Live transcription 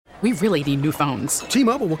We really need new phones.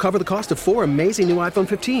 T-Mobile will cover the cost of 4 amazing new iPhone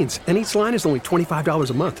 15s, and each line is only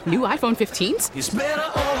 $25 a month. New iPhone 15s? It's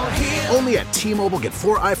better over here. Only at T-Mobile, get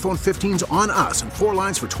 4 iPhone 15s on us and 4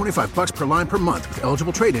 lines for $25 per line per month with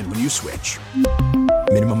eligible trade-in when you switch.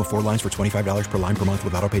 Minimum of 4 lines for $25 per line per month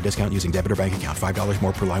with autopay discount using debit or bank account. $5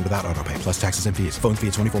 more per line without autopay, plus taxes and fees. Phone fee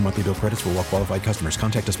at 24 monthly bill credits for well-qualified customers.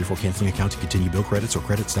 Contact us before canceling account to continue bill credits or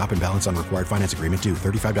credit stop and balance on required finance agreement due.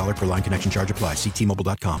 $35 per line connection charge applies. See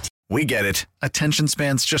T-Mobile.com. We get it. Attention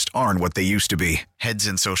spans just aren't what they used to be. Heads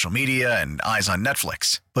in social media and eyes on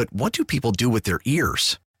Netflix. But what do people do with their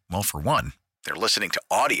ears? Well, for one, they're listening to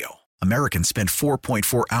audio. Americans spend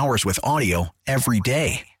 4.4 hours with audio every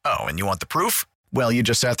day. Oh, and you want the proof? Well, you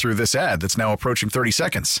just sat through this ad that's now approaching 30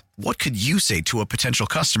 seconds. What could you say to a potential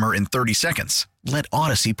customer in 30 seconds? Let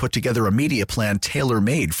Odyssey put together a media plan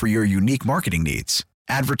tailor-made for your unique marketing needs.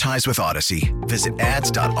 Advertise with Odyssey. Visit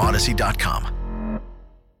ads.odyssey.com.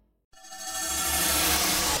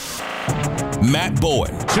 Matt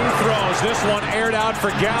Bowen. 2 throws. This one aired out for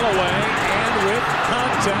Galloway, and with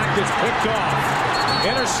contact, it's picked off.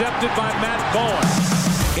 Intercepted by Matt Bowen.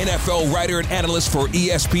 NFL writer and analyst for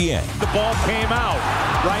ESPN. The ball came out.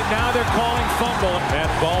 Right now they're calling fumble,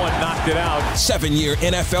 and Bowen knocked it out. 7-year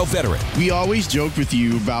NFL veteran. We always joked with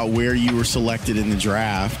you about where you were selected in the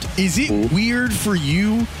draft. Is it weird for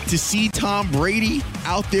you to see Tom Brady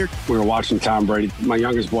out there? We were watching Tom Brady. My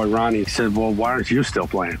youngest boy, Ronnie, said, well, why aren't you still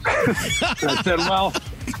playing? I said, well...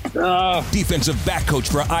 Defensive back coach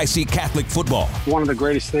for IC Catholic football. One of the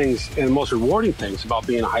greatest things and most rewarding things about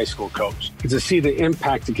being a high school coach is to see the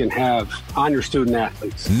impact it can have on your student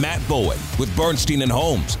athletes. Matt Bowen with Bernstein and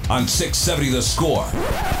Holmes on 670 The Score.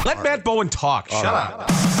 Let Matt Bowen talk. Shut up.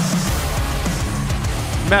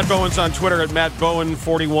 Matt Bowen's on Twitter at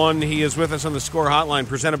MattBowen41. He is with us on the Score Hotline,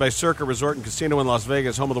 presented by Circa Resort and Casino in Las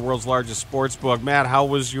Vegas, home of the world's largest sports book. Matt, how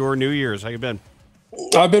was your New Year's? How you been?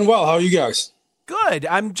 I've been well. How are you guys? Good.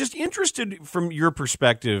 I'm just interested from your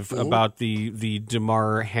perspective about the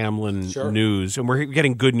Damar Hamlin news. And we're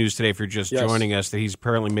getting good news today if you're just joining us, that he's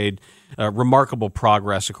apparently made remarkable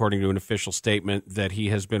progress, according to an official statement, that he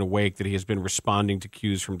has been awake, that he has been responding to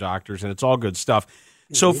cues from doctors, and it's all good stuff.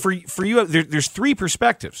 So for you, there's 3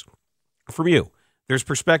 perspectives from you. There's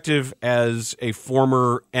perspective as a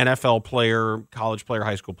former NFL player, college player,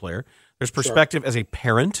 high school player. There's perspective as a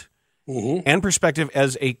parent, and perspective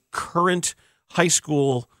as a current high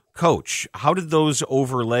school coach. How did those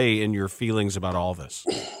overlay in your feelings about all this?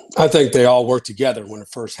 I think they all work together when it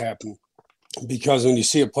first happened, because when you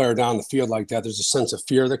see a player down the field like that, there's a sense of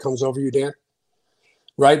fear that comes over you, Dan,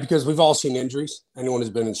 right? Because we've all seen injuries. Anyone who's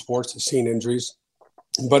been in sports has seen injuries,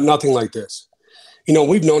 but nothing like this. You know,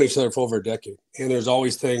 we've known each other for over a decade, and there's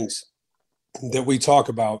always things that we talk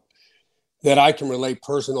about that I can relate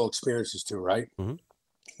personal experiences to, right?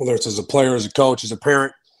 Whether it's as a player, as a coach, as a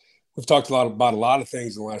parent. We've talked about a lot of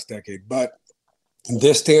things in the last decade, but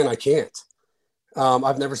this, Dan, I can't.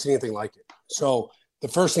 I've never seen anything like it. So the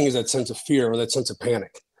first thing is that sense of fear, or that sense of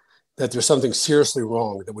panic, that there's something seriously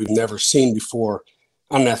wrong that we've never seen before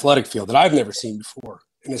on an athletic field, that I've never seen before,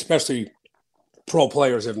 and especially pro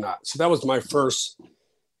players have not. So that was my first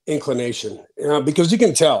inclination, because you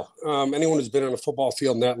can tell anyone who's been on a football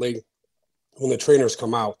field in that league, when the trainers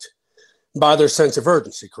come out, by their sense of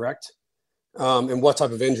urgency, correct? And what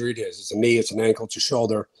type of injury it is. It's a knee, it's an ankle, it's a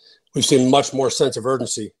shoulder. We've seen much more sense of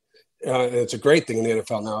urgency. And it's a great thing in the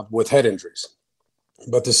NFL now with head injuries.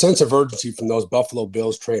 But the sense of urgency from those Buffalo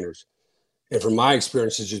Bills trainers, and from my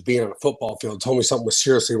experiences just being on a football field, told me something was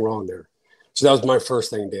seriously wrong there. So that was my first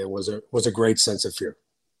thing, Dan, was a great sense of fear.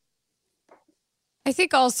 I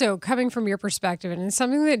think also, coming from your perspective, and it's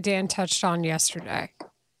something that Dan touched on yesterday,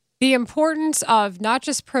 the importance of not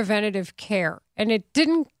just preventative care, and it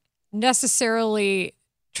didn't necessarily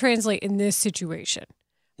translate in this situation,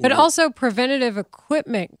 but also preventative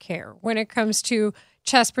equipment care when it comes to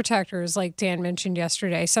chest protectors, like Dan mentioned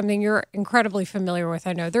yesterday, something you're incredibly familiar with.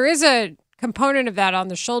 I know there is a component of that on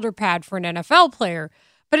the shoulder pad for an NFL player,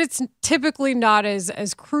 but it's typically not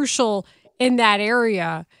as crucial in that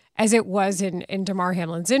area as it was in Damar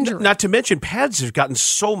Hamlin's injury. Not to mention, pads have gotten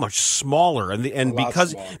so much smaller, and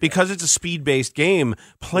because it's a speed-based game,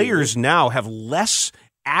 players now have less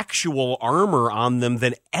actual armor on them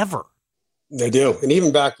than ever. They do. And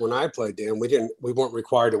even back when I played, Dan, we weren't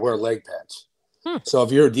required to wear leg pads. So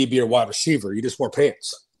if you're a DB or wide receiver, you just wore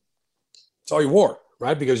pants. That's all you wore,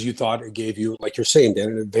 right? Because you thought it gave you, like you're saying, Dan,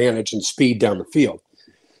 an advantage in speed down the field.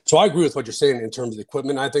 So I agree with what you're saying in terms of the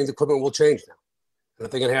equipment. I think the equipment will change now. And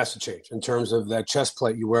I think it has to change in terms of that chest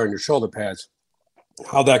plate you wear in your shoulder pads,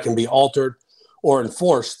 how that can be altered or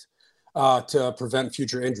enforced to prevent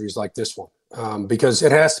future injuries like this one. because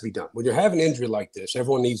it has to be done. When you have an injury like this,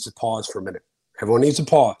 everyone needs to pause for a minute. Everyone needs to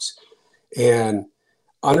pause and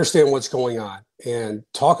understand what's going on and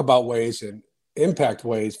talk about ways and impact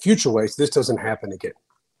ways, future ways this doesn't happen again.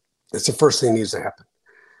 It's the first thing that needs to happen.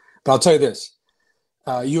 But I'll tell you this.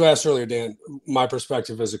 You asked earlier, Dan, my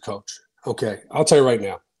perspective as a coach. Okay, I'll tell you right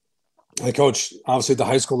now. I coach, obviously, at the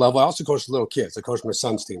high school level. I also coach the little kids. I coach my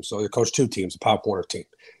son's team. So I coach 2 teams, a Pop Warner team.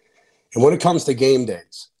 And when it comes to game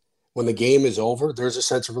days, when the game is over, there's a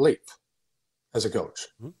sense of relief as a coach.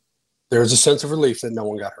 Mm-hmm. There's a sense of relief that no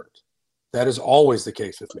one got hurt. That is always the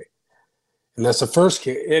case with me. And that's the first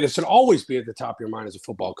case. And it should always be at the top of your mind as a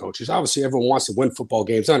football coach. Because obviously, everyone wants to win football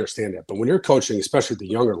games. I understand that. But when you're coaching, especially at the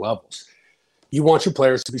younger levels, you want your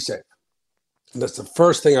players to be safe. And that's the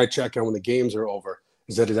first thing I check on when the games are over,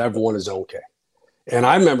 is that everyone is okay. And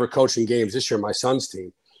I remember coaching games this year, my son's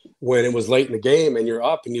team, when it was late in the game and you're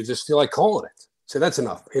up and you just feel like calling it. So that's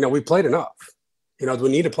enough. We played enough. We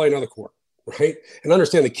need to play another quarter, right? And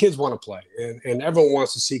understand the kids want to play. And everyone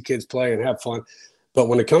wants to see kids play and have fun. But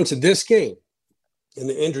when it comes to this game and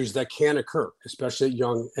the injuries that can occur, especially at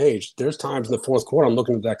young age, there's times in the fourth quarter, I'm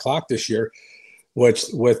looking at that clock this year, which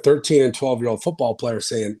with 13 and 12-year-old football players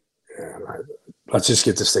saying, let's just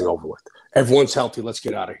get this thing over with. Everyone's healthy. Let's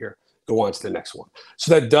get out of here. Go on to the next one.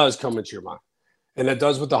 So that does come into your mind. And that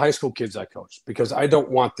does with the high school kids I coach, because I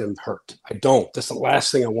don't want them hurt. I don't. That's the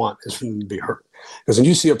last thing I want, is for them to be hurt. Because when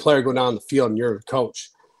you see a player go down the field and you're a coach,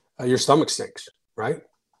 your stomach sinks, right?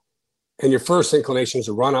 And your first inclination is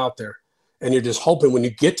to run out there, and you're just hoping when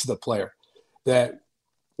you get to the player that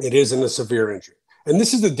it isn't a severe injury. And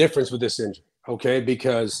this is the difference with this injury, okay?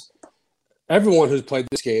 Because everyone who's played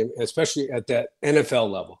this game, especially at that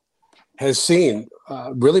NFL level, has seen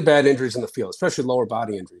really bad injuries in the field, especially lower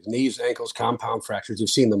body injuries, knees, ankles, compound fractures.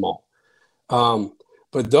 You've seen them all.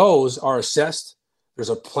 But those are assessed.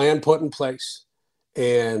 There's a plan put in place,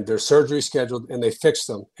 and there's surgery scheduled, and they fix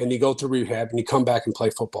them, and you go through rehab, and you come back and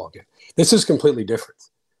play football again. This is completely different.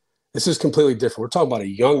 This is completely different. We're talking about a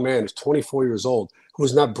young man who's 24 years old who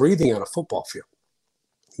is not breathing on a football field.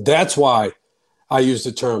 That's why I use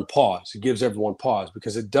the term pause. It gives everyone pause,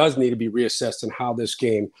 because it does need to be reassessed in how this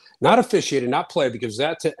game, not officiated, not played, because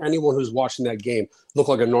that, to anyone who's watching that game, looked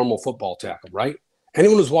like a normal football tackle, right?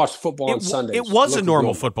 Anyone who's watched football on Sundays. It was a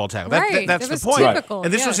normal football tackle. Right. That's the point. Typical,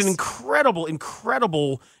 and this was an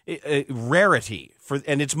incredible rarity,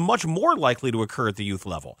 and it's much more likely to occur at the youth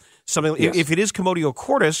level. If it is commotio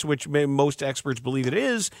cordis, which most experts believe it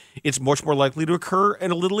is, it's much more likely to occur in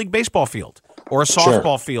a Little League baseball field or a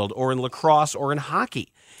softball field or in lacrosse or in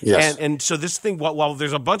hockey. Yes. And so this thing, while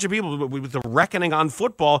there's a bunch of people with the reckoning on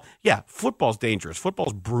football, football's dangerous.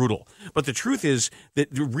 Football's brutal. But the truth is that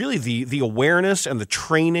really the awareness and the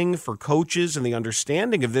training for coaches and the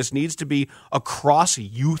understanding of this needs to be across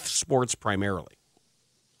youth sports primarily.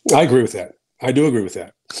 I agree with that. I do agree with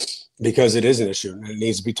that, because it is an issue and it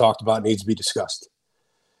needs to be talked about, it needs to be discussed.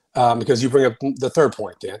 Because you bring up the third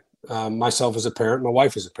point, Dan. Myself as a parent, my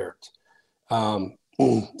wife is a parent.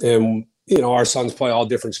 And our sons play all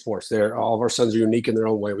different sports. All of our sons are unique in their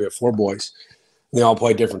own way. We have 4 boys. And they all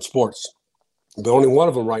play different sports. But only one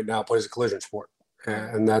of them right now plays a collision sport,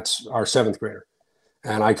 and that's our 7th grader.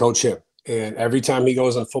 And I coach him. And every time he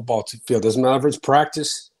goes on the football field, doesn't matter if it's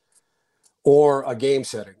practice or a game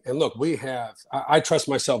setting. And look, I trust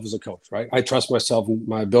myself as a coach, right? I trust myself in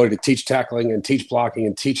my ability to teach tackling and teach blocking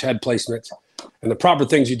and teach head placement and the proper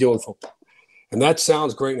things you do in football. And that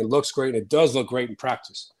sounds great and it looks great and it does look great in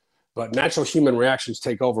practice. But natural human reactions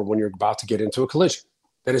take over when you're about to get into a collision.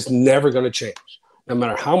 That is never going to change. No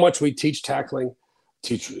matter how much we teach tackling,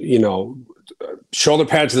 shoulder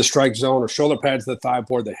pads to the strike zone or shoulder pads to the thigh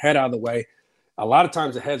board, the head out of the way, a lot of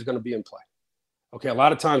times the head's going to be in play. Okay, a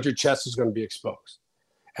lot of times your chest is going to be exposed.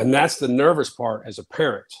 And that's the nervous part as a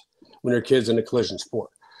parent when your kid's in a collision sport.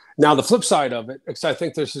 Now, the flip side of it, because I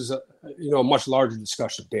think this is a much larger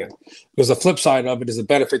discussion, Dan, because the flip side of it is the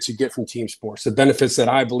benefits you get from team sports, the benefits that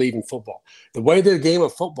I believe in football. The way the game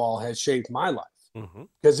of football has shaped my life,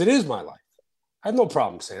 because it is my life. I have no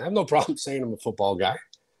problem saying it. I have no problem saying I'm a football guy.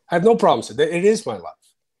 I have no problem saying it. It is my life.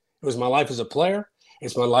 It was my life as a player.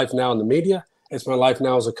 It's my life now in the media. It's my life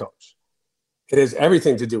now as a coach. It has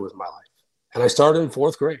everything to do with my life. And I started in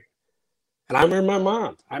 4th grade. And I remember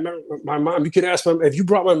my mom. You could ask my, if you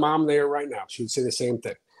brought my mom there right now, she would say the same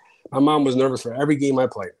thing. My mom was nervous for every game I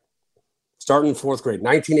played. Starting in 4th grade,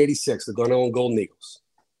 1986, the Glen Ellyn Golden Eagles.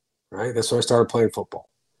 Right? That's when I started playing football.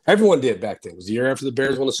 Everyone did back then. It was the year after the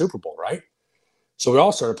Bears won the Super Bowl, right? So we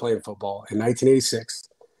all started playing football in 1986.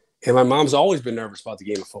 And my mom's always been nervous about the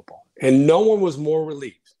game of football. And no one was more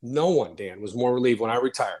relieved. No one, Dan, was more relieved when I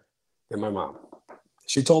retired than my mom.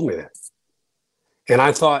 She told me that. And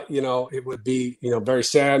I thought, it would be, very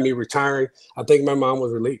sad, me retiring. I think my mom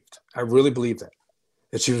was relieved. I really believe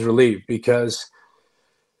that she was relieved because –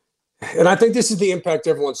 and I think this is the impact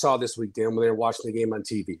everyone saw this week, Dan, when they were watching the game on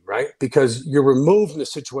TV, right? Because you're removed from the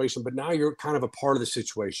situation, but now you're kind of a part of the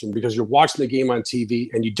situation because you're watching the game on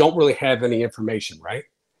TV and you don't really have any information, right?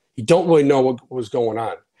 You don't really know what was going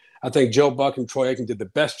on. I think Joe Buck and Troy Aikman did the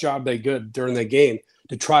best job they could during that game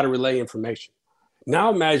to try to relay information. Now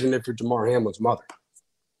imagine if you're Damar Hamlin's mother,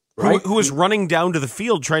 right? Who was running down to the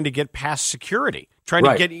field trying to get past security, trying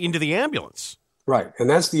to get into the ambulance. Right, and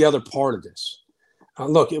that's the other part of this.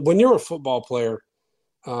 Look, when you're a football player,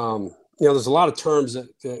 there's a lot of terms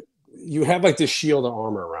that you have like this shield of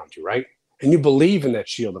armor around you, right? And you believe in that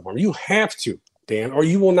shield of armor. You have to, Dan, or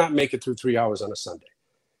you will not make it through 3 hours on a Sunday.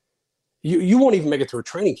 You won't even make it through a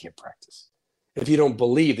training camp practice if you don't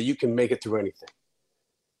believe that you can make it through anything.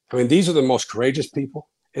 I mean, these are the most courageous people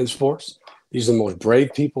in sports. These are the most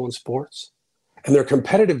brave people in sports. And their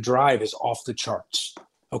competitive drive is off the charts,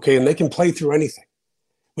 okay? And they can play through anything.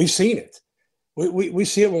 We've seen it. We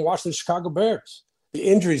see it when watching the Chicago Bears, the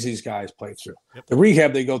injuries these guys play through, the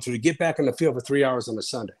rehab they go through to get back on the field for 3 hours on a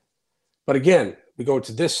Sunday. But again, we go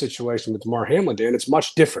to this situation with Damar Hamlin, Dan, it's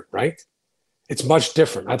much different, right? It's much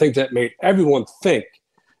different. I think that made everyone think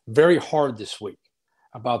very hard this week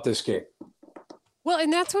about this game. Well,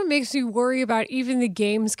 and that's what makes me worry about even the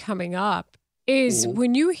games coming up is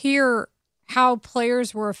when you hear how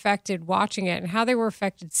players were affected watching it and how they were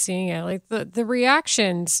affected seeing it, like the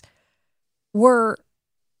reactions were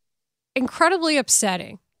incredibly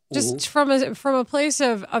upsetting, just from a place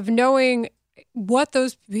of knowing what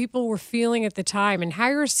those people were feeling at the time and how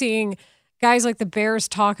you're seeing guys like the Bears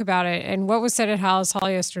talk about it and what was said at Hallis Hall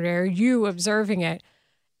yesterday, or you observing it.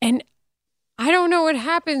 And I don't know what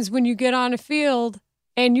happens when you get on a field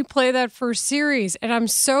and you play that first series. And I'm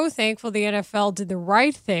so thankful the NFL did the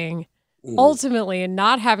right thing ultimately in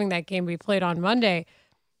not having that game be played on Monday.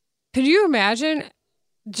 Could you imagine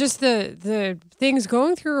just the things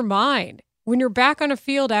going through your mind when you're back on a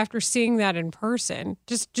field after seeing that in person,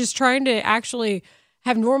 just trying to actually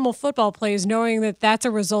have normal football plays, knowing that that's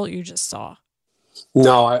a result you just saw?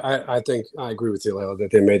 No, I think I agree with you, Layla,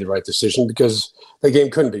 that they made the right decision because the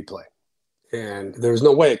game couldn't be played. And there was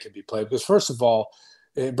no way it could be played because, first of all,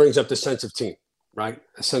 it brings up the sense of team, right?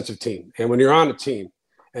 A sense of team. And when you're on a team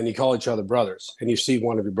and you call each other brothers and you see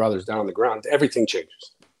one of your brothers down on the ground, everything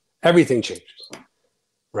changes. Everything changes.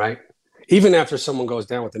 Right? Even after someone goes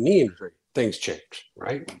down with a knee injury, things change,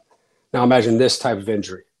 right? Now imagine this type of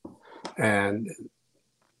injury. And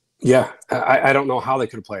yeah, I don't know how they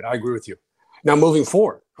could have played. I agree with you. Now moving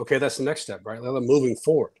forward, okay, that's the next step, right? Moving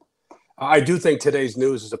forward. I do think today's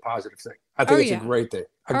news is a positive thing. I think it's a great thing.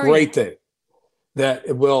 A great thing that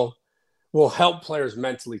it will help players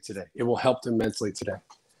mentally today. It will help them mentally today.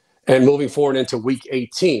 And moving forward into week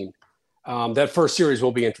 18, that first series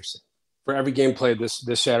will be interesting. For every game played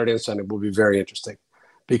this Saturday and Sunday will be very interesting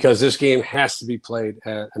because this game has to be played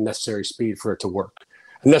at a necessary speed for it to work,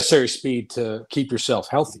 a necessary speed to keep yourself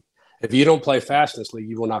healthy. If you don't play fast in this league,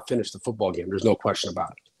 you will not finish the football game. There's no question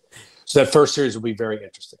about it. So that first series will be very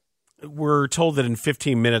interesting. We're told that in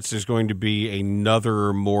 15 minutes there's going to be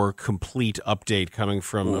another more complete update coming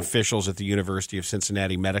from officials at the University of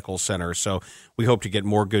Cincinnati Medical Center. So we hope to get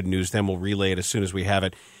more good news. Then we'll relay it as soon as we have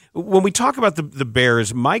it. When we talk about the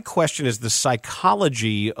Bears, my question is the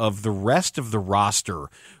psychology of the rest of the roster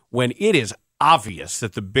when it is obvious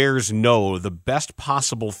that the Bears know the best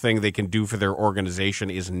possible thing they can do for their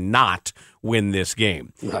organization is not win this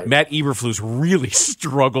game. Right. Matt Eberflus really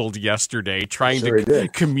struggled yesterday trying to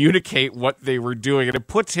communicate what they were doing, and it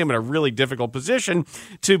puts him in a really difficult position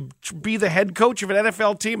to be the head coach of an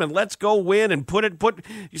NFL team and let's go win and put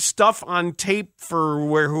stuff on tape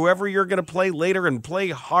for whoever you're going to play later and play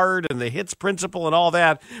hard and the hits principle and all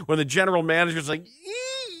that when the general manager's like,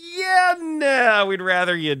 yeah, no, we'd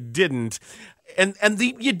rather you didn't. And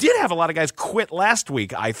you did have a lot of guys quit last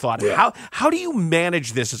week, I thought. Yeah. How do you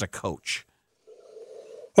manage this as a coach?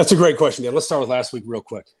 That's a great question, Dan. Let's start with last week real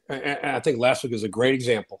quick. I think last week is a great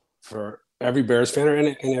example for every Bears fan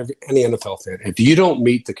and any NFL fan. If you don't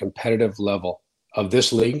meet the competitive level of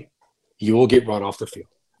this league, you will get run off the field.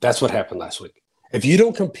 That's what happened last week. If you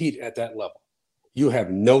don't compete at that level, you have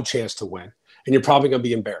no chance to win, and you're probably going to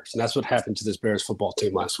be embarrassed. And that's what happened to this Bears football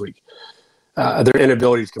team last week. Their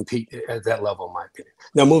inability to compete at that level, in my opinion.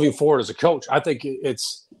 Now, moving forward as a coach, I think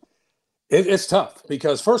it's tough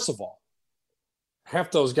because, first of all,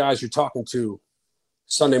 half those guys you're talking to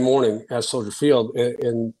Sunday morning at Soldier Field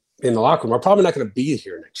in the locker room are probably not going to be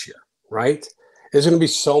here next year, right? There's going to be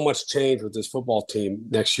so much change with this football team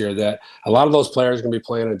next year that a lot of those players are going to be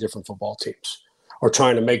playing on different football teams or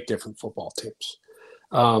trying to make different football teams.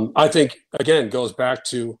 I think, again, goes back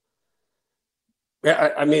to,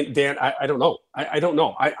 I mean, Dan, I don't know. I don't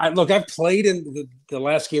know. Look, I played in the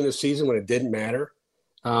last game of the season when it didn't matter.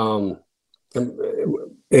 In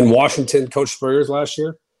Washington, Coach Spurrier's last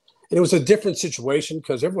year. And it was a different situation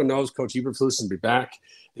because everyone knows Coach Eberflus will be back.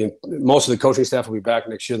 And most of the coaching staff will be back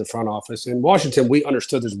next year in the front office. In Washington, we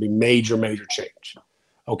understood there's going to be major change.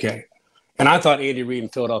 Okay. And I thought Andy Reid in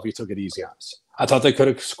Philadelphia took it easy on us. I thought they could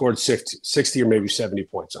have scored 60 or maybe 70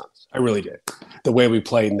 points on us. I really did. The way we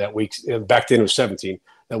played in that week, back then it was 17,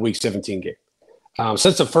 that week 17 game. So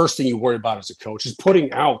that's the first thing you worry about as a coach is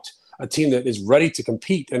putting out a team that is ready to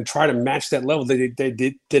compete and try to match that level. They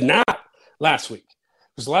did not last week.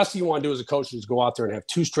 Because the last thing you want to do as a coach is go out there and have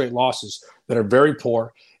 2 straight losses that are very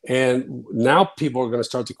poor. And now people are going to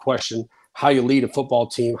start to question how you lead a football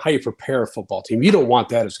team, how you prepare a football team. You don't want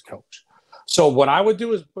that as a coach. So what I would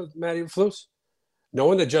do is with Matt Eberflus,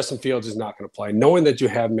 knowing that Justin Fields is not going to play, knowing that you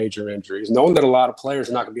have major injuries, knowing that a lot of players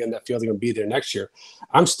are not going to be on that field, they're going to be there next year,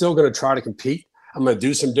 I'm still going to try to compete. I'm going to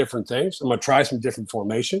do some different things. I'm going to try some different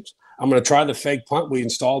formations. I'm going to try the fake punt we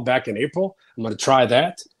installed back in April. I'm going to try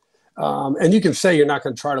that. And you can say you're not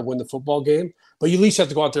going to try to win the football game, but you at least have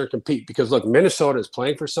to go out there and compete because, look, Minnesota is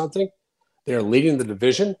playing for something. They're leading the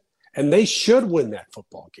division, and they should win that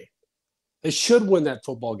football game. They should win that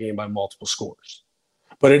football game by multiple scores.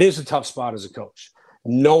 But it is a tough spot as a coach,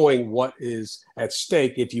 knowing what is at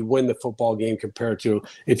stake if you win the football game compared to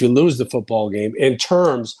if you lose the football game in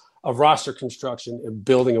terms of roster construction and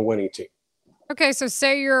building a winning team. Okay, so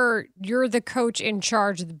say you're the coach in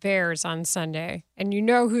charge of the Bears on Sunday, and you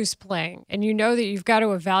know who's playing, and you know that you've got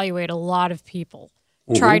to evaluate a lot of people,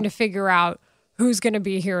 trying to figure out who's going to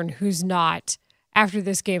be here and who's not after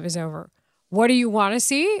this game is over. What do you want to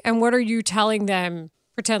see, and what are you telling them,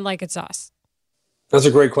 pretend like it's us? That's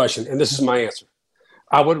a great question, and this is my answer.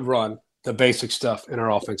 I would run the basic stuff in our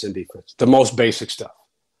offense and defense, the most basic stuff,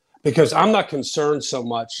 because I'm not concerned so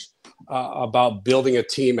much about building a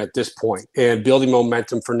team at this point and building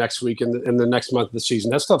momentum for next week and the next month of the season.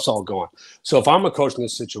 That stuff's all gone. So if I'm a coach in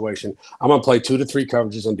this situation, I'm going to play 2 to 3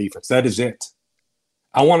 coverages on defense. That is it.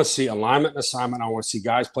 I want to see alignment and assignment. I want to see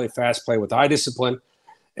guys play fast, play with eye discipline,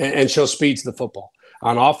 and show speed to the football.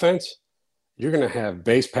 On offense, you're going to have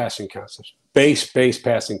base passing concepts, base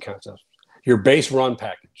passing concepts, your base run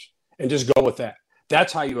package, and just go with that.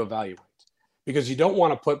 That's how you evaluate. Because you don't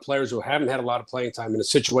want to put players who haven't had a lot of playing time in a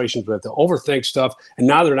situation where they overthink stuff, and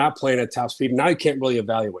now they're not playing at top speed. Now you can't really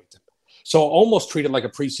evaluate them. So almost treat it like a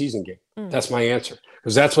preseason game. That's my answer,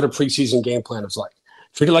 because that's what a preseason game plan is like.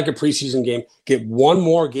 Treat it like a preseason game. Get one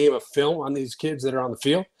more game of film on these kids that are on the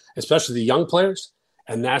field, especially the young players,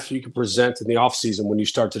 and that's what you can present in the offseason when you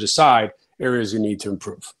start to decide areas you need to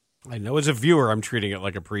improve. I know as a viewer I'm treating it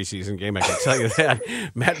like a preseason game. I can tell you that.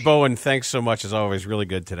 Matt Bowen, thanks so much as always. Really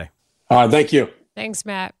good today. Thank you. Thanks,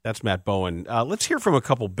 Matt. That's Matt Bowen. Let's hear from a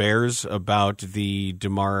couple Bears about the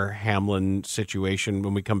Damar Hamlin situation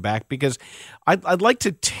when we come back, because I'd like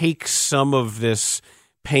to take some of this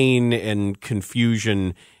pain and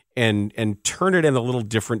confusion and turn it in a little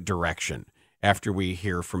different direction after we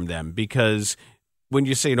hear from them. Because when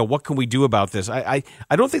you say, what can we do about this? I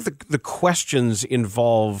don't think the questions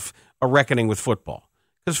involve a reckoning with football,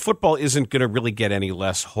 because football isn't going to really get any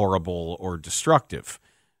less horrible or destructive.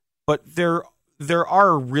 But there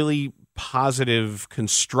are really positive,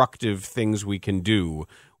 constructive things we can do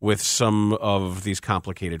with some of these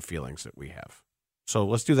complicated feelings that we have. So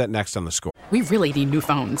let's do that next on The Score. We really need new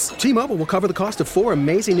phones. T-Mobile will cover the cost of 4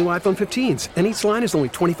 amazing new iPhone 15s, and each line is only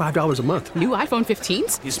 $25 a month. New iPhone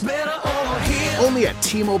 15s? It's better over here. Only at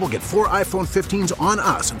T-Mobile, get 4 iPhone 15s on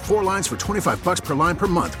us and 4 lines for $25 per line per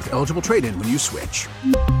month with eligible trade-in when you switch.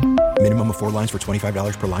 Minimum of 4 lines for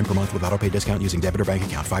 $25 per line per month with autopay discount using debit or bank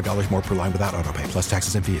account. $5 more per line without autopay, plus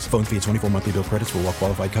taxes and fees. Phone fee at 24 monthly bill credits for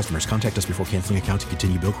well-qualified customers. Contact us before canceling account to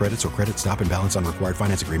continue bill credits or credit stop and balance on required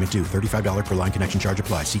finance agreement due. $35 per line connection charge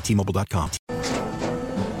applies. See T-Mobile.com.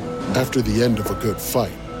 After the end of a good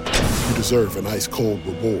fight, you deserve an ice-cold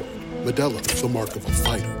reward. Modelo is the mark of a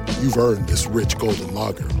fighter. You've earned this rich golden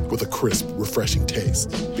lager with a crisp, refreshing taste.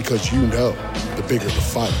 Because you know, the bigger the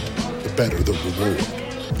fight, the better the reward.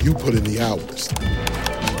 You put in the hours,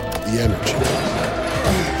 the energy,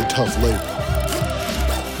 the tough labor.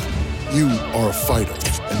 You are a fighter,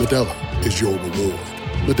 and Modelo is your reward.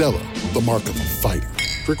 Modelo, the mark of a fighter.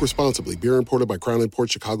 Drink responsibly. Beer imported by Crown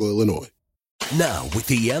Imports, Chicago, Illinois. Now, with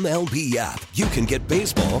the MLB app, you can get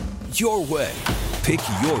baseball your way. Pick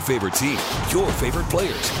your favorite team, your favorite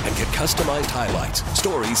players, and get customized highlights,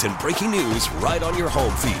 stories, and breaking news right on your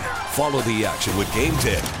home feed. Follow the action with Game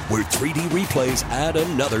Day, where 3D replays add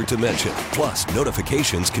another dimension. Plus,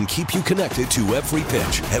 notifications can keep you connected to every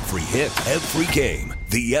pitch, every hit, every game.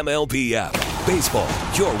 The MLB app. Baseball,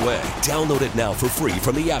 your way. Download it now for free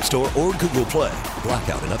from the App Store or Google Play.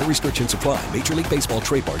 Blackout and other restrictions apply. Major League Baseball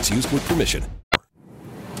trademarks used with permission.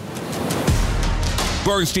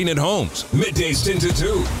 Bernstein and Holmes, middays 10 to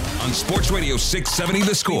 2 on Sports Radio 670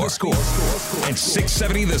 The Score. And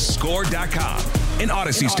 670thescore.com. An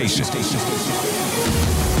Odyssey station.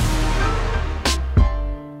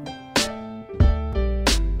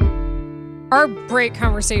 Our break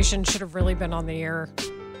conversation should have really been on the air.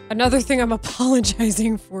 Another thing I'm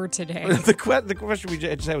apologizing for today. The question we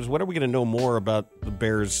just had was, when are we going to know more about the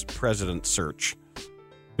Bears president search?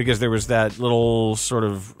 Because there was that little sort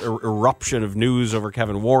of eruption of news over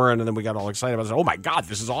Kevin Warren, and then we got all excited about it. Oh, my God,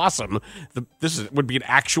 this is awesome. Would be an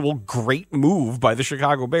actual great move by the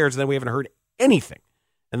Chicago Bears, and then we haven't heard anything.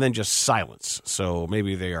 And then just silence. So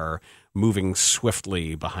maybe they are moving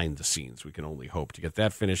swiftly behind the scenes. We can only hope to get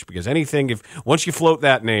that finished, because once you float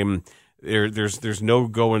that name, there's no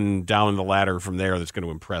going down the ladder from there that's going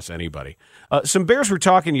to impress anybody. Some Bears were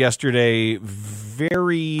talking yesterday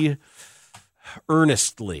very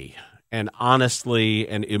earnestly and honestly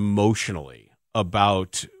and emotionally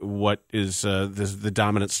about what is the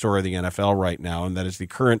dominant story of the NFL right now, and that is the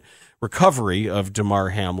current recovery of Damar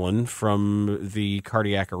Hamlin from the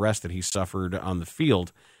cardiac arrest that he suffered on the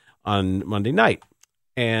field on Monday night.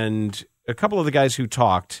 And a couple of the guys who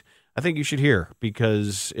talked, I think you should hear,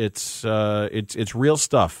 because it's real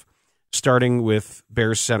stuff, starting with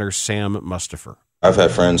Bears center Sam Mustipher. I've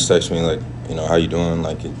had friends text me, like, how you doing?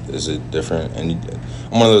 Like, is it different? And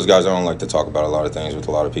I'm one of those guys, I don't like to talk about a lot of things with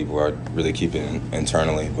a lot of people. I really keep it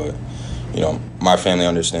internally. But, my family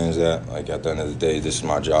understands that. Like, at the end of the day, this is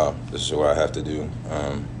my job. This is what I have to do.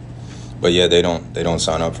 But, yeah, they don't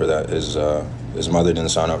sign up for that. His mother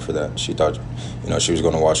didn't sign up for that. She thought, she was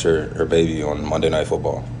going to watch her baby on Monday Night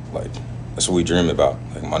Football. Like, that's what we dream about,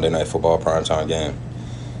 like Monday Night Football, primetime game.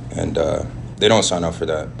 And they don't sign up for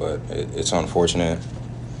that, but it's unfortunate.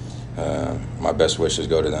 My best wishes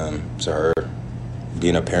go to them, to her.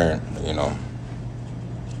 Being a parent,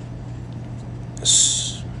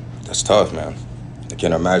 that's tough, man. I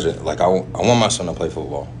can't imagine. Like, I want my son to play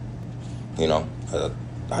football.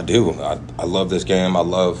 I do. I love this game. I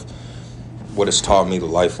love what it's taught me, the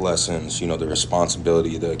life lessons, the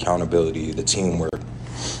responsibility, the accountability, the teamwork.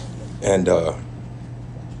 And,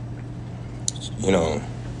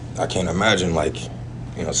 I can't imagine,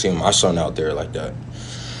 seeing my son out there like that.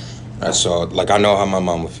 I know how my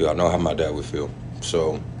mom would feel. I know how my dad would feel.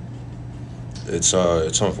 So it's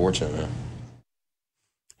unfortunate, man.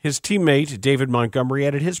 His teammate, David Montgomery,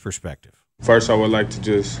 added his perspective. First, I would like to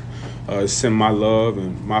just send my love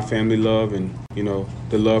and my family love and,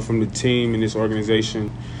 the love from the team and this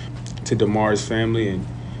organization to Damar's family. And,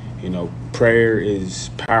 prayer is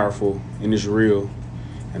powerful and it's real.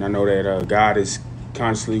 And I know that God is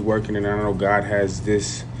constantly working, and I know God has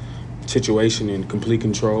this situation in complete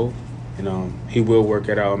control. And He will work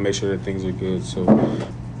it out and make sure that things are good. So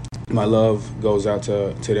my love goes out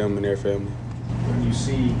to them and their family. When you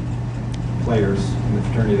see players in the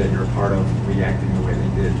fraternity that you're a part of reacting the way they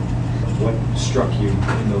did, what struck you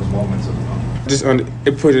in those moments of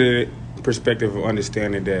it put it in perspective of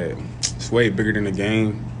understanding that it's way bigger than the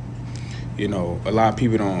game. A lot of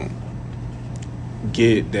people don't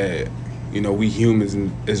get that, we humans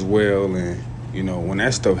as well. And, when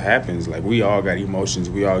that stuff happens, like, we all got emotions.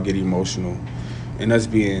 We all get emotional. And us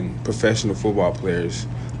being professional football players,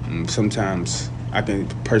 sometimes I can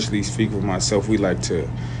personally speak for myself. We like to,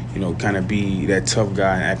 kind of be that tough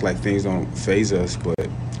guy and act like things don't faze us. But,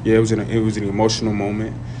 yeah, it was an emotional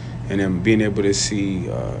moment. And then being able to see,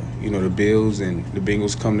 the Bills and the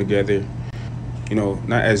Bengals come together,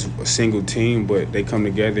 not as a single team, but they come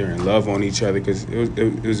together and love on each other, because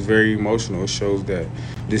it was very emotional. It shows that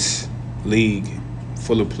this league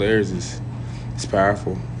full of players is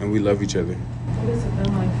powerful, and we love each other. What has it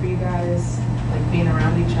been like for you guys, being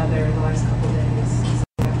around each other the last couple of days?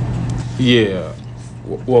 Yeah.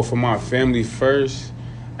 Well, for my family first,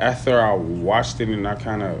 after I watched it and I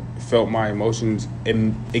kind of felt my emotions, it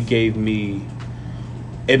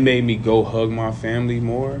made me go hug my family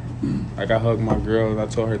more. Like, I hugged my girl and I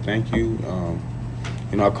told her thank you.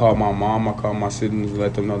 I called my mom, I called my siblings to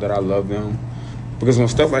let them know that I love them. Because when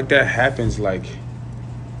stuff like that happens,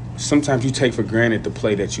 sometimes you take for granted the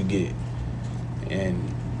play that you get.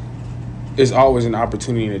 And there's always an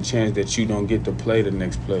opportunity and a chance that you don't get to play the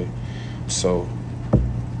next play. So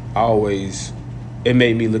it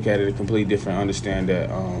made me look at it a completely different, understand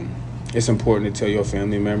that it's important to tell your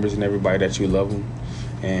family members and everybody that you love them.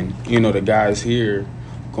 And, you know, the guys here,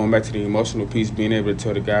 going back to the emotional piece, being able to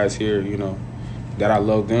tell the guys here, you know, that I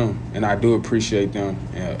love them and I do appreciate them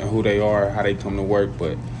and who they are, how they come to work.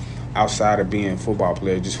 But outside of being football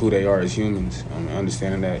players, just who they are as humans,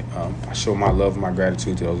 understanding that I show my love and my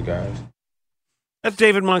gratitude to those guys. That's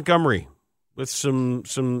David Montgomery with some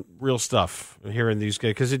real stuff here in these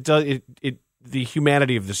guys, because the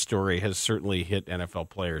humanity of the story has certainly hit NFL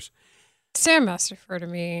players. Sam Mustipher, to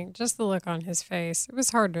me, just the look on his face, it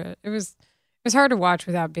was hard to watch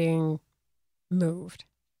without being moved.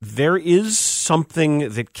 There is something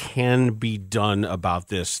that can be done about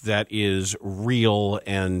this that is real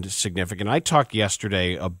and significant. I talked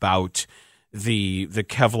yesterday about the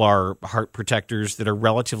Kevlar heart protectors that are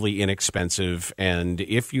relatively inexpensive, and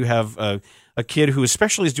if you have a kid who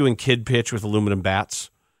especially is doing kid pitch with aluminum bats,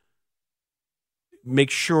 make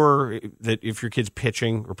sure that if your kid's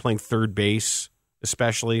pitching or playing third base,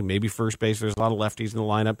 especially, maybe first base, there's a lot of lefties in the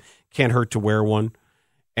lineup, can't hurt to wear one.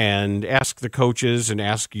 And ask the coaches and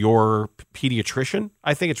ask your pediatrician.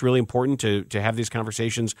 I think it's really important to have these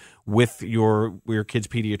conversations with your kid's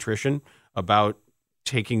pediatrician about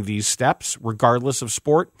taking these steps, regardless of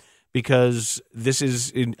sport, because this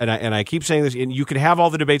is, and I keep saying this, and you can have all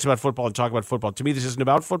the debates about football and talk about football. To me, this isn't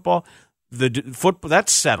about football. Football,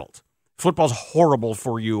 that's settled. Football's horrible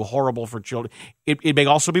for you, horrible for children. It may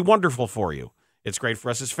also be wonderful for you. It's great for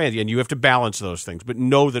us as fans, and you have to balance those things. But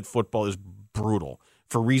know that football is brutal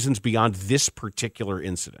for reasons beyond this particular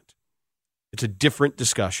incident. It's a different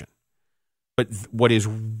discussion. But what is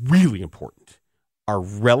really important are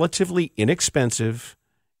relatively inexpensive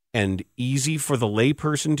and easy for the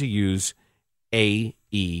layperson to use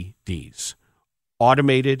AEDs,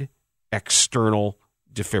 automated external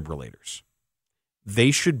defibrillators.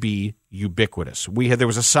 They should be ubiquitous. There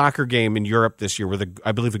was a soccer game in Europe this year where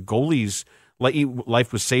I believe the goalie's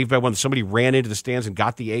life was saved by one. Somebody ran into the stands and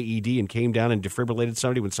got the AED and came down and defibrillated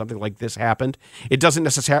somebody when something like this happened. It doesn't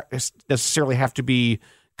necessarily have to be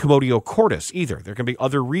commotio cordis either. There can be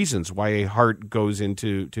other reasons why a heart goes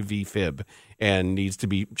into VFib and needs to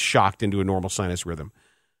be shocked into a normal sinus rhythm.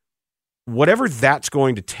 Whatever that's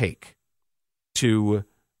going to take to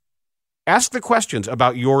ask the questions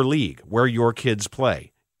about your league, where your kids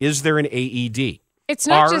play. Is there an AED? It's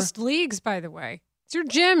not just leagues, by the way. It's your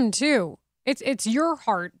gym, too. It's your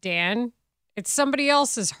heart, Dan. It's somebody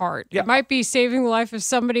else's heart. Yeah. It might be saving the life of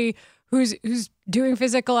somebody who's doing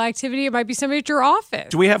physical activity. It might be somebody at your office.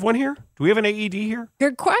 Do we have one here? Do we have an AED here?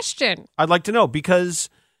 Good question. I'd like to know, because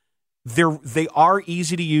they are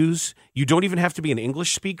easy to use. You don't even have to be an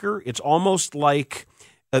English speaker. It's almost like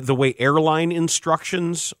the way airline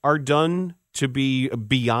instructions are done to be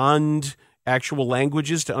beyond actual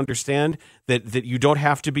languages to understand that you don't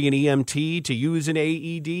have to be an EMT to use an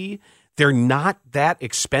AED. They're not that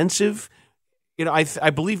expensive. You know, I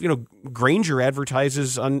believe, Grainger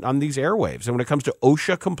advertises on these airwaves. And when it comes to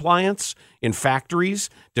OSHA compliance in factories,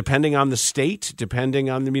 depending on the state, depending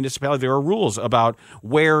on the municipality, there are rules about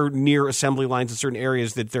where near assembly lines in certain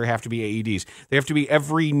areas that there have to be AEDs. They have to be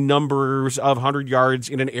every numbers of 100 yards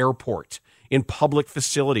in an airport, in public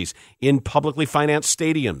facilities, in publicly financed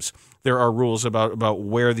stadiums. There are rules about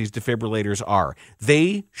where these defibrillators are.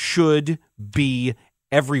 They should be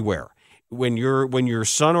everywhere. When your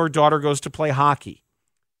son or daughter goes to play hockey,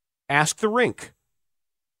 ask the rink.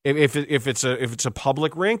 If it's a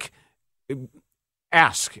public rink,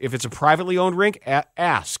 ask. If it's a privately owned rink,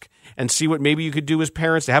 ask, and see what maybe you could do as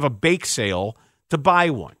parents to have a bake sale to buy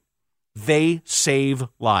one. They save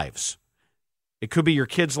lives. It could be your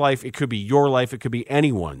kid's life. It could be your life. It could be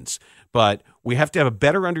anyone's. But we have to have a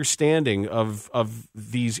better understanding of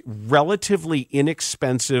these relatively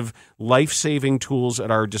inexpensive, life-saving tools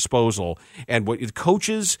at our disposal. And what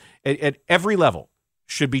coaches at every level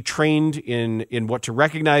should be trained in what to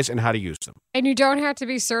recognize and how to use them. And you don't have to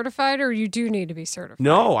be certified, or you do need to be certified?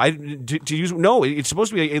 No, it's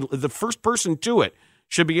supposed to be the first person to it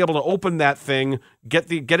should be able to open that thing,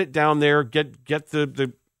 get it down there, get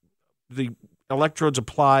the electrodes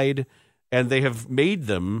applied, and they have made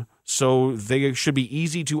them so they should be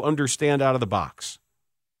easy to understand out of the box.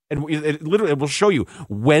 And it will show you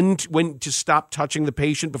when to stop touching the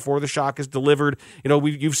patient before the shock is delivered.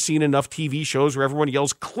 You've seen enough TV shows where everyone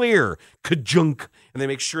yells clear, ka-junk, and they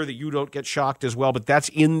make sure that you don't get shocked as well. But that's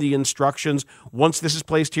in the instructions. Once this is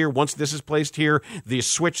placed here, once this is placed here, they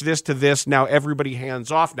switch this to this. Now everybody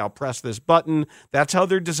hands off. Now press this button. That's how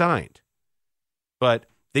they're designed. But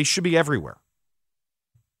they should be everywhere.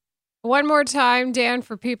 One more time, Dan,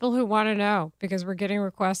 for people who want to know, because we're getting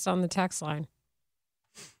requests on the text line.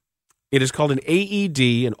 It is called an AED,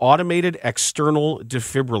 an automated external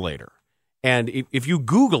defibrillator. And if you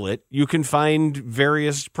Google it, you can find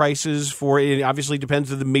various prices for it. It obviously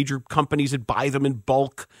depends on the major companies that buy them in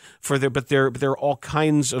bulk but there are all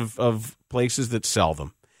kinds of places that sell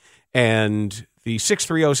them. And the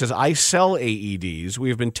 630 says, I sell AEDs. We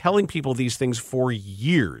have been telling people these things for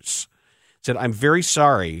years. Said, I'm very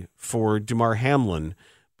sorry for Damar Hamlin,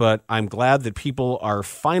 but I'm glad that people are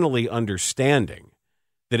finally understanding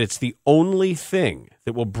that it's the only thing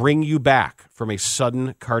that will bring you back from a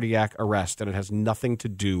sudden cardiac arrest, and it has nothing to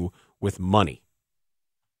do with money.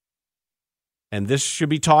 And this should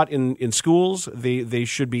be taught in schools. They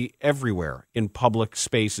should be everywhere in public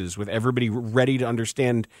spaces with everybody ready to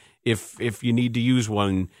understand if you need to use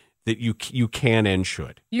one, that you can and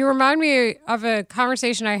should. You remind me of a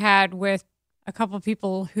conversation I had with a couple of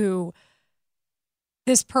people who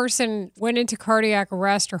this person went into cardiac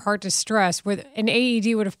arrest or heart distress with an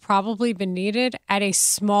AED would have probably been needed at a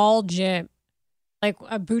small gym, like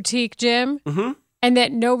a boutique gym, and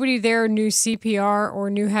that nobody there knew CPR or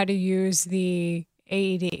knew how to use the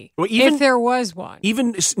AED, if there was one.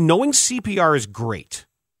 Even knowing CPR is great.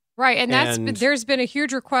 Right, and there's been a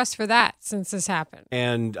huge request for that since this happened.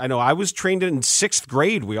 And I know I was trained in 6th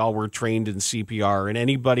grade. We all were trained in CPR. And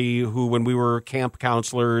anybody who, when we were camp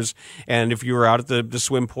counselors, and if you were out at the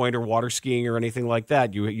swim point or water skiing or anything like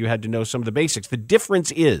that, you had to know some of the basics. The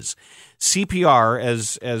difference is CPR,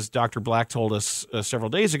 as Dr. Black told us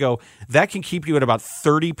several days ago, that can keep you at about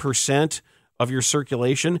 30% of your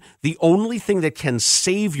circulation. The only thing that can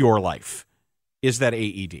save your life is that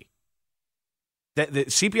AED. That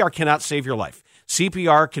CPR cannot save your life.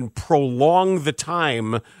 CPR can prolong the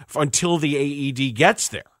time until the AED gets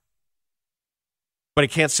there, but it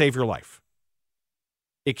can't save your life.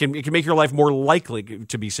 It can make your life more likely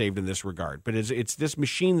to be saved in this regard, but it's this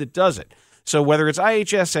machine that does it. So whether it's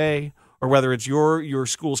IHSA or whether it's your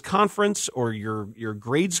school's conference or your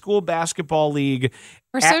grade school basketball league,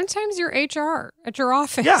 or sometimes your HR at your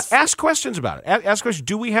office, ask questions about it. Ask questions.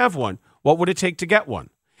 Do we have one? What would it take to get one?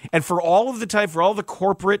 And for all of the time, for all the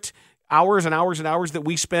corporate hours and hours and hours that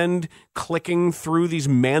we spend clicking through these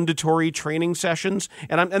mandatory training sessions,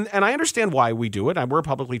 and I understand why we do it. We're a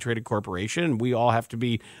publicly traded corporation, and we all have to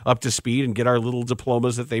be up to speed and get our little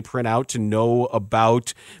diplomas that they print out to know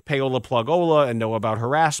about payola plugola and know about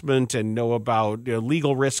harassment and know about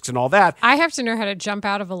legal risks and all that. I have to know how to jump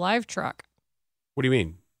out of a live truck. What do you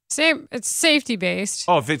mean? Same. It's safety based.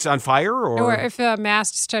 Oh, if it's on fire or if a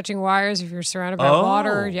mast is touching wires, if you're surrounded by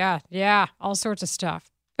water, yeah, all sorts of stuff.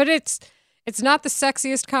 But it's not the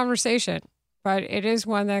sexiest conversation, but it is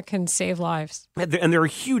one that can save lives. And there are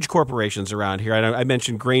huge corporations around here. I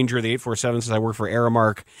mentioned Grainger, the 847, since I work for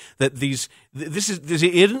Aramark. That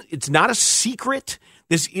it's not a secret.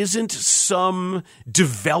 This isn't some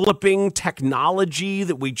developing technology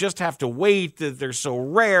that we just have to wait. That they're so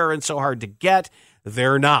rare and so hard to get.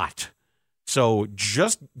 They're not. So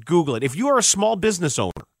just Google it. If you are a small business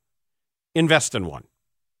owner, invest in one.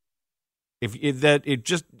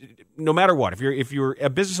 No matter what, if you're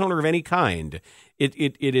a business owner of any kind, it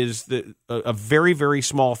is a very, very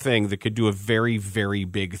small thing that could do a very, very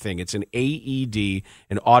big thing. It's an AED,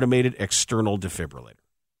 an automated external defibrillator.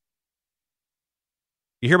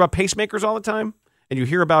 You hear about pacemakers all the time, and you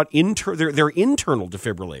hear about they're internal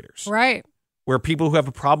defibrillators, right? Where people who have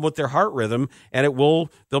a problem with their heart rhythm, and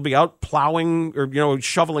they'll be out plowing or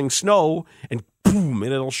shoveling snow, and boom,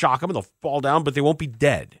 and it'll shock them, and they'll fall down, but they won't be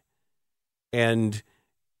dead. And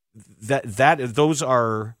those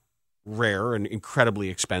are rare and incredibly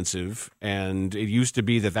expensive, and it used to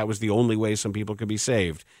be that was the only way some people could be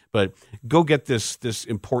saved. But go get this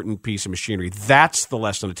important piece of machinery. That's the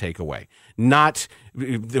lesson to take away, not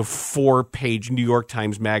the 4-page New York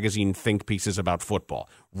Times Magazine think pieces about football.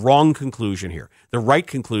 Wrong conclusion here. The right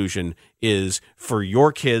conclusion is for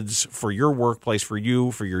your kids, for your workplace, for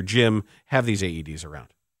you, for your gym, have these AEDs around.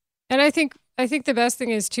 And I think the best thing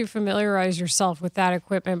is to familiarize yourself with that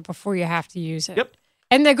equipment before you have to use it. Yep.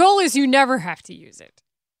 And the goal is you never have to use it.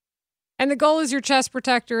 And the goal is your chest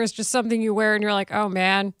protector is just something you wear and you're like, oh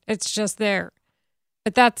man, it's just there.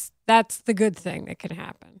 But that's the good thing that can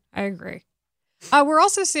happen. I agree. We're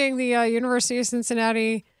also seeing the University of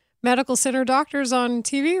Cincinnati Medical Center doctors on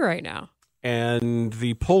TV right now. And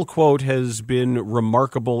the poll quote has been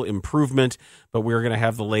remarkable improvement, but we're going to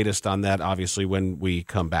have the latest on that, obviously, when we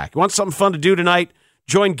come back. You want something fun to do tonight?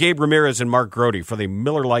 Join Gabe Ramirez and Mark Grody for the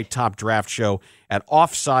Miller Lite Top Draft Show at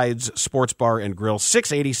Offsides Sports Bar and Grill,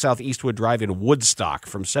 680 South Eastwood Drive in Woodstock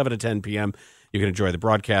from 7 to 10 p.m. You can enjoy the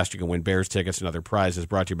broadcast. You can win Bears tickets and other prizes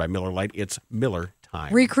brought to you by Miller Lite. It's Miller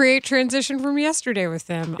time. Recreate transition from yesterday with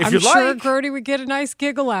them. I'm sure Grody would get a nice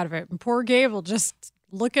giggle out of it. And poor Gabe will just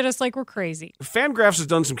look at us like we're crazy. Fangraphs has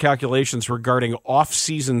done some calculations regarding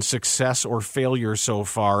off-season success or failure so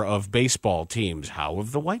far of baseball teams. How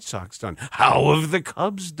have the White Sox done? How have the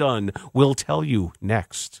Cubs done? We'll tell you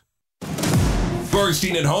next.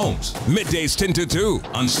 Bernstein and Holmes, middays 10 to 2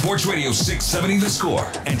 on Sports Radio 670 The Score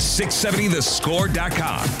and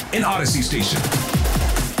 670thescore.com, an Odyssey station.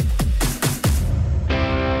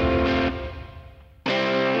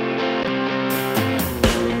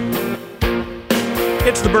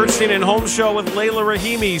 It's the Bernstein and Holmes show with Layla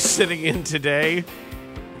Rahimi sitting in today.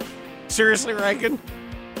 Seriously, Rankin?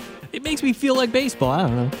 It makes me feel like baseball. I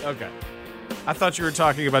don't know. Okay. I thought you were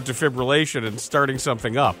talking about defibrillation and starting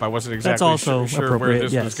something up. I wasn't exactly sure where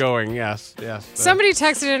this was going. Yes. Somebody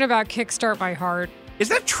texted in about Kickstart My Heart. Is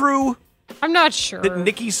that true? I'm not sure. That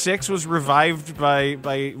Nikki Sixx was revived by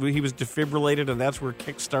he was defibrillated, and that's where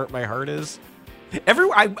Kickstart My Heart is?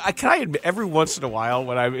 I admit, every once in a while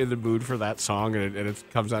when I'm in the mood for that song and it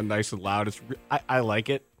comes on nice and loud, I like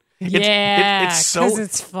it. Because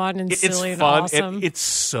it's fun and silly and awesome. It's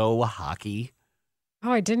so hockey.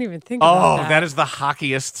 Oh, I didn't even think about that. Oh, that is the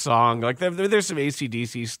hockiest song. Like there's some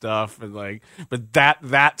AC/DC stuff, and but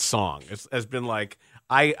that song has been like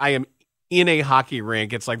I am in a hockey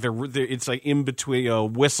rink. It's like it's like in between a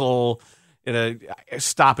whistle and a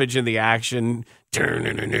stoppage in the action.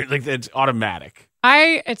 Like it's automatic.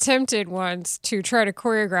 I attempted once to try to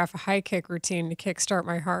choreograph a high kick routine to Kickstart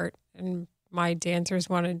My Heart, and my dancers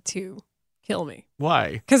wanted to kill me.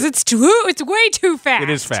 Why? Because it's way too fast. It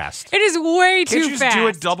is fast. It is way too fast. Can't you just do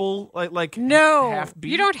a double like no? Half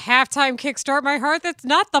beat? You don't halftime Kickstart My Heart. That's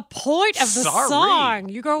not the point of the song.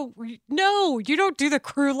 You go no. You don't do the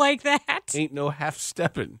crew like that. Ain't no half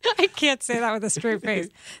stepping. I can't say that with a straight face.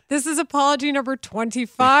 This is apology number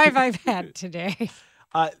 25 I've had today.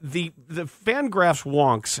 The Fangraphs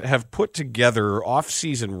wonks have put together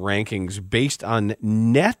off-season rankings based on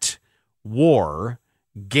net WAR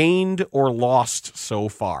gained or lost so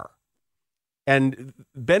far. And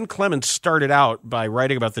Ben Clemens started out by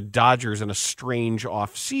writing about the Dodgers in a strange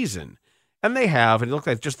offseason. And they have. It looked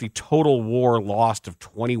like just the total WAR lost of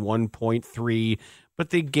 21.3, but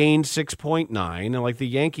they gained 6.9. And like the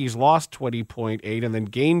Yankees lost 20.8 and then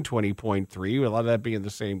gained 20.3, a lot of that being the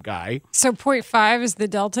same guy. So 0.5 is the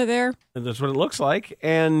delta there? And that's what it looks like.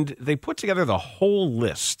 And they put together the whole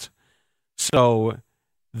list. So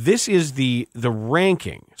this is the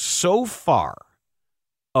ranking so far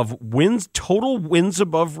of total wins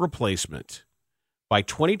above replacement by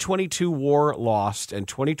 2022 WAR lost and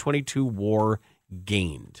 2022 WAR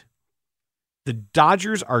gained. The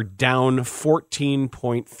Dodgers are down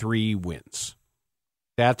 14.3 wins.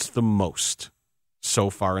 That's the most so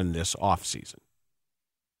far in this offseason.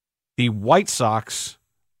 The White Sox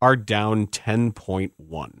are down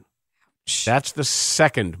 10.1. That's the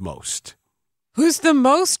second most. Who's the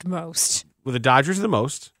most? Well, the Dodgers are the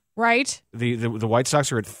most. Right. The White Sox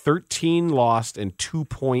are at 13 lost and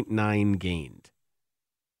 2.9 gained.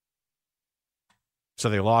 So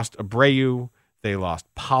they lost Abreu, they lost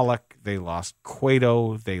Pollock, they lost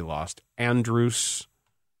Cueto, they lost Andrus.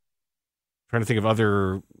 Trying to think of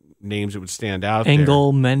other names that would stand out.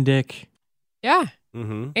 Engel, Mendick. Yeah.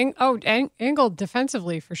 Mm-hmm. Engel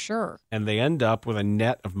defensively for sure. And they end up with a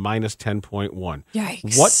net of minus 10.1.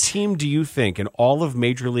 Yikes. What team do you think in all of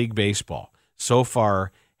Major League Baseball so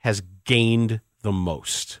far has gained the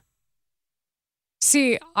most?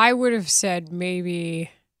 See, I would have said maybe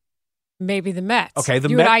the Mets. Okay,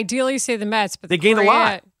 you would ideally say the Mets, but they gained a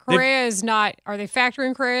lot. Correa is not. Are they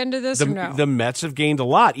factoring Correa into this or no? The Mets have gained a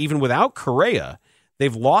lot, even without Correa.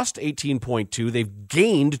 They've lost 18.2. They've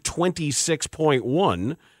gained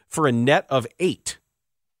 26.1 for a net of 8.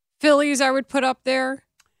 Phillies, I would put up there.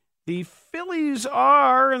 The Phillies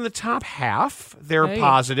are in the top half. They're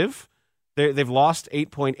positive. They've lost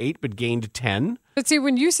 8.8 but gained 10. But see,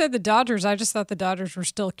 when you said the Dodgers, I just thought the Dodgers were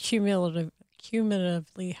still cumulatively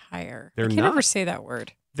higher. They're I can't not. ever say that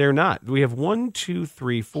word. They're not. We have 1, 2,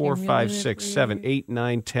 3, 4, 5, 6, 7, 8,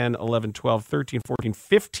 9, 10, 11, 12, 13, 14,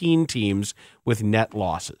 15 teams with net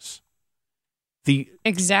losses.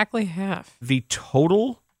 Exactly half. The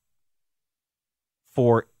total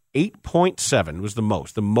for 8.7 was the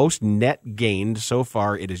most. The most net gained so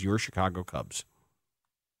far, it is your Chicago Cubs.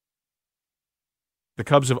 The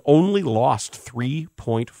Cubs have only lost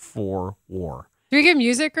 3.4 WAR. Do we get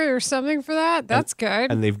music or something for that? That's good.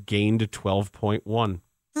 And they've gained a 12.1.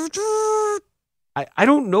 I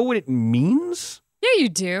don't know what it means. Yeah, you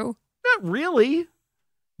do. Not really.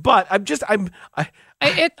 But I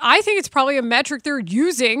think it's probably a metric they're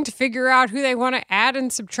using to figure out who they want to add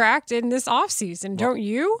and subtract in this offseason, don't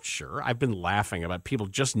you? Sure. I've been laughing about people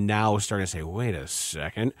just now starting to say, wait a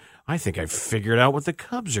second, I think I've figured out what the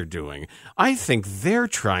Cubs are doing. I think they're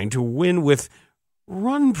trying to win with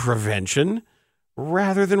run prevention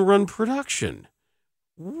rather than run production.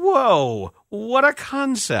 Whoa, what a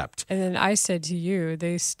concept. And then I said to you,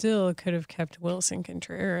 they still could have kept Wilson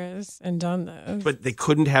Contreras and done those. But they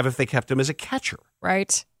couldn't have if they kept him as a catcher.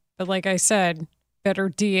 Right. But like I said, better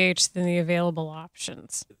DH than the available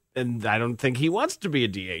options. And I don't think he wants to be a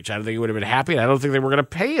DH. I don't think he would have been happy. I don't think they were going to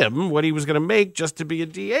pay him what he was going to make just to be a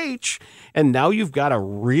DH. And now you've got a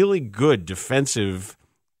really good defensive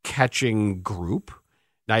catching group.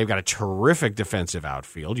 Now you've got a terrific defensive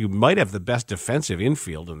outfield. You might have the best defensive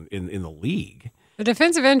infield in the league. The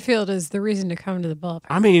defensive infield is the reason to come to the bullpen.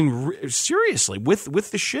 I mean, seriously,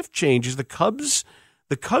 with the shift changes, the Cubs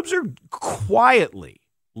are quietly,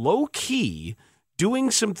 low key,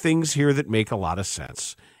 doing some things here that make a lot of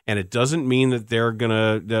sense. And it doesn't mean that they're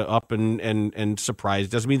gonna up and surprise.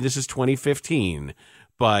 It doesn't mean this is 2015,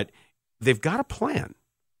 but they've got a plan.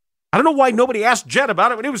 I don't know why nobody asked Jed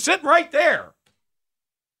about it when he was sitting right there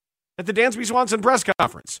at the Dansby Swanson press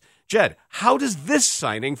conference. Jed, how does this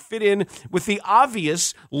signing fit in with the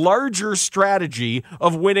obvious larger strategy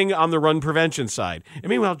of winning on the run prevention side? And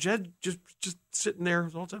meanwhile, Jed just sitting there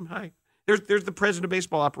the whole time. Hi. There's the president of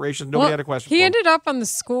baseball operations. Nobody had a question. He ended up on the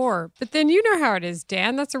score, but then you know how it is,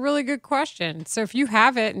 Dan. That's a really good question. So if you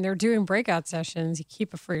have it and they're doing breakout sessions, you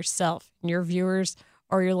keep it for yourself and your viewers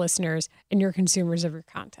or your listeners and your consumers of your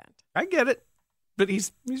content. I get it, but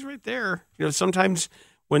he's right there. You know, sometimes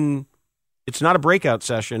when it's not a breakout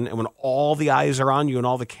session and when all the eyes are on you and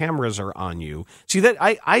all the cameras are on you. See that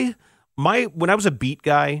when I was a beat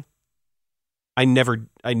guy, I never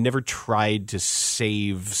tried to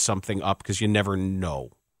save something up because you never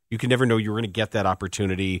know. You can never know you're going to get that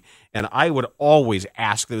opportunity. And I would always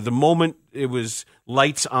ask the moment it was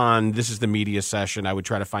lights on, this is the media session, I would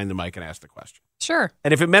try to find the mic and ask the question. Sure.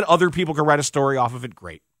 And if it meant other people could write a story off of it,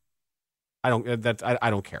 great. I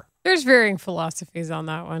don't care. There's varying philosophies on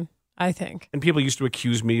that one, I think. And people used to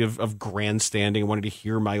accuse me of grandstanding and wanting to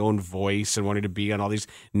hear my own voice and wanting to be on all these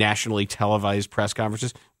nationally televised press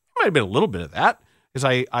conferences. Might have been a little bit of that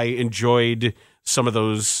because I enjoyed some of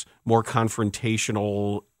those more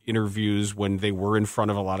confrontational interviews when they were in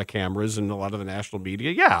front of a lot of cameras and a lot of the national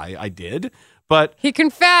media. Yeah, I did. But he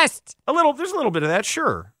confessed a little. There's a little bit of that,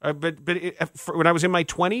 sure. But when I was in my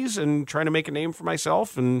 20s and trying to make a name for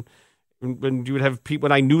myself, and when you would have people,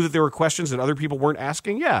 when I knew that there were questions that other people weren't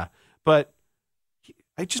asking, yeah. But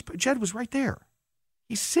Jed was right there.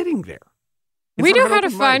 He's sitting there. We know how to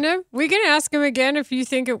find him. We can ask him again if you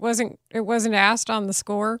think it wasn't asked on the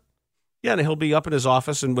score. Yeah, and he'll be up in his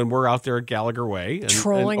office, and when we're out there at Gallagher Way,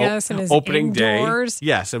 trolling us in his opening indoors. Day,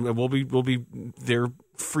 yes, and we'll be there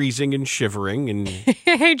freezing and shivering. And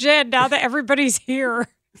hey, Jed, now that everybody's here,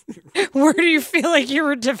 where do you feel like you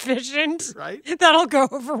were deficient? Right, that'll go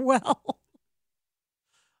over well.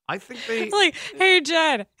 I think they like, hey,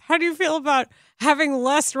 Jed, how do you feel about having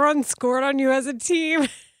less runs scored on you as a team?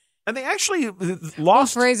 And they actually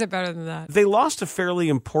lost. We'll phrase it better than that. They lost a fairly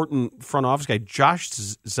important front office guy, Josh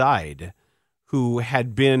Zeid, who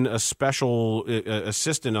had been a special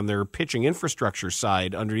assistant on their pitching infrastructure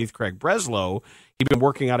side underneath Craig Breslow. He'd been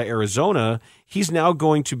working out of Arizona. He's now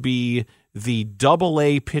going to be the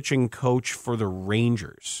AA pitching coach for the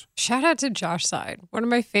Rangers. Shout out to Josh Zeid, one of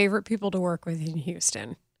my favorite people to work with in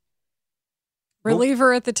Houston.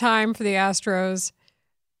 Reliever at the time for the Astros.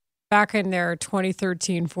 Back in their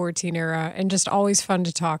 2013-14 era, and just always fun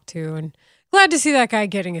to talk to, and glad to see that guy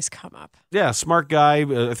getting his come up. Yeah, smart guy.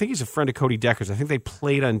 I think he's a friend of Cody Decker's. I think they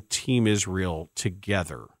played on Team Israel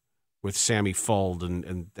together with Sammy Fuld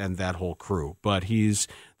and that whole crew. But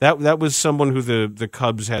that was someone who the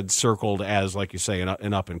Cubs had circled as, like you say,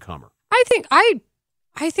 an up-and-comer. I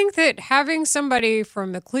think that having somebody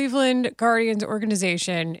from the Cleveland Guardians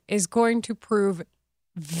organization is going to prove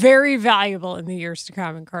very valuable in the years to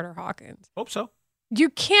come in Carter Hawkins. Hope so. You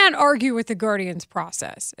can't argue with the Guardians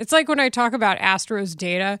process. It's like when I talk about Astros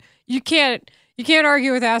data, you can't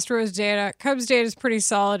argue with Astros data. Cubs data is pretty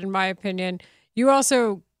solid in my opinion. You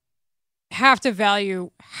also have to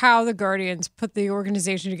value how the Guardians put the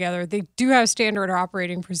organization together. They do have standard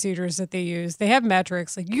operating procedures that they use. They have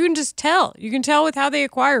metrics. Like you can just tell. You can tell with how they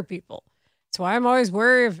acquire people. That's why I'm always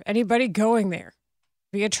wary of anybody going there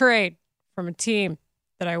via trade from a team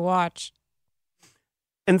that I watch.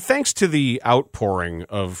 And thanks to the outpouring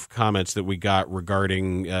of comments that we got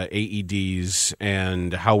regarding AEDs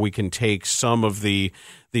and how we can take some of the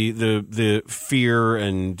fear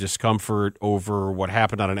and discomfort over what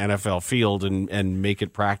happened on an NFL field and make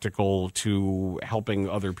it practical to helping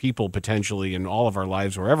other people potentially in all of our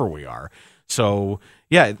lives wherever we are. So,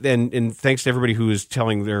 yeah, and thanks to everybody who is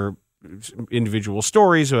telling their individual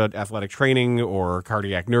stories about athletic training or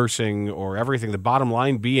cardiac nursing or everything. The bottom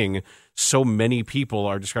line being so many people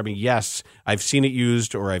are describing, yes, I've seen it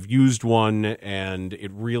used or I've used one, and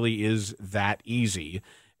it really is that easy.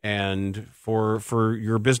 And for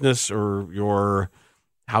your business or your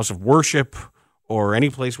house of worship or any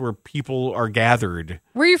place where people are gathered.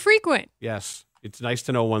 Where you frequent. Yes, it's nice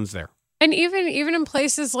to know one's there. And even in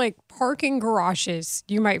places like parking garages,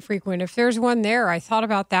 you might frequent. If there's one there, I thought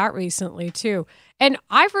about that recently too. And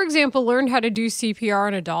I, for example, learned how to do CPR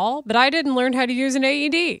on a doll, but I didn't learn how to use an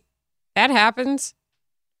AED. That happens.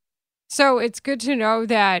 So it's good to know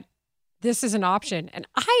that this is an option. And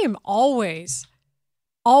I am always,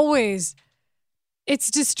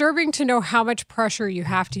 it's disturbing to know how much pressure you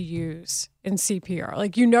have to use in CPR.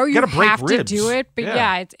 Like, you have to do it,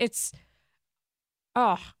 but it's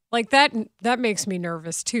like that makes me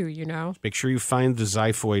nervous too, you know? Make sure you find the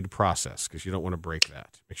xiphoid process because you don't want to break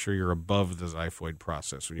that. Make sure you're above the xiphoid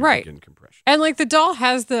process when you begin compression. And like the doll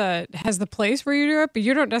has the place where you do it, but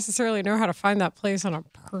you don't necessarily know how to find that place on a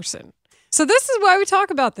person. So this is why we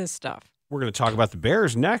talk about this stuff. We're going to talk about the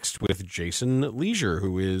Bears next with Jason Leisure,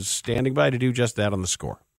 who is standing by to do just that on The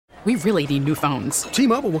Score. We really need new phones.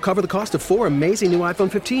 T-Mobile will cover the cost of 4 amazing new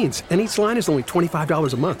iPhone 15s, and each line is only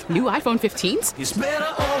 $25 a month. New iPhone 15s? It's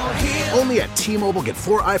better over here. Only at T-Mobile, get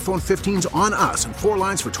 4 iPhone 15s on us and 4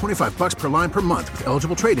 lines for $25 per line per month with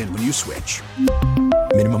eligible trade-in when you switch.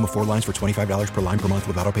 Minimum of 4 lines for $25 per line per month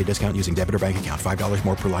with autopay discount using debit or bank account. $5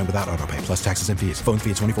 more per line without autopay, plus taxes and fees. Phone fee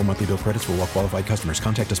at 24 monthly bill credits for well-qualified customers.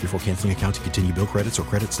 Contact us before canceling account to continue bill credits or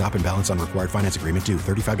credit stop and balance on required finance agreement due.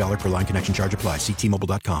 $35 per line connection charge applies. See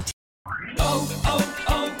T-Mobile.com.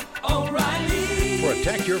 O'Reilly.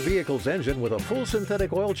 Protect your vehicle's engine with a full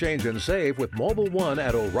synthetic oil change and save with Mobil 1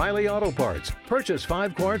 at O'Reilly Auto Parts. Purchase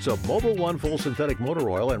 5 quarts of Mobil 1 full synthetic motor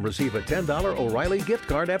oil and receive a $10 O'Reilly gift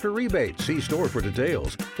card after rebate. See store for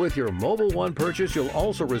details. With your Mobil 1 purchase, you'll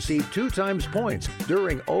also receive 2 times points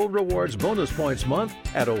during O Rewards Bonus Points Month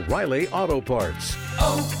at O'Reilly Auto Parts.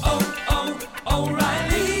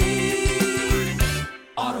 O'Reilly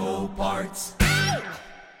Auto Parts.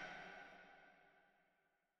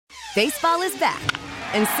 Baseball is back,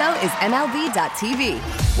 and so is MLB.tv.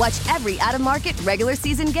 Watch every out-of-market, regular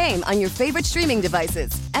season game on your favorite streaming devices,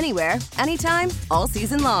 anywhere, anytime, all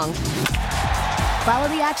season long. Follow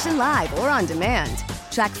the action live or on demand.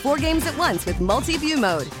 Track 4 games at once with multi-view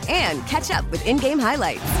mode and catch up with in-game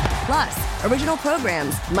highlights. Plus, original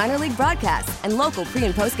programs, minor league broadcasts, and local pre-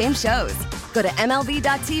 and post-game shows. Go to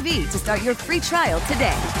MLB.tv to start your free trial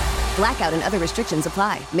today. Blackout and other restrictions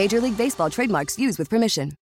apply. Major League Baseball trademarks used with permission.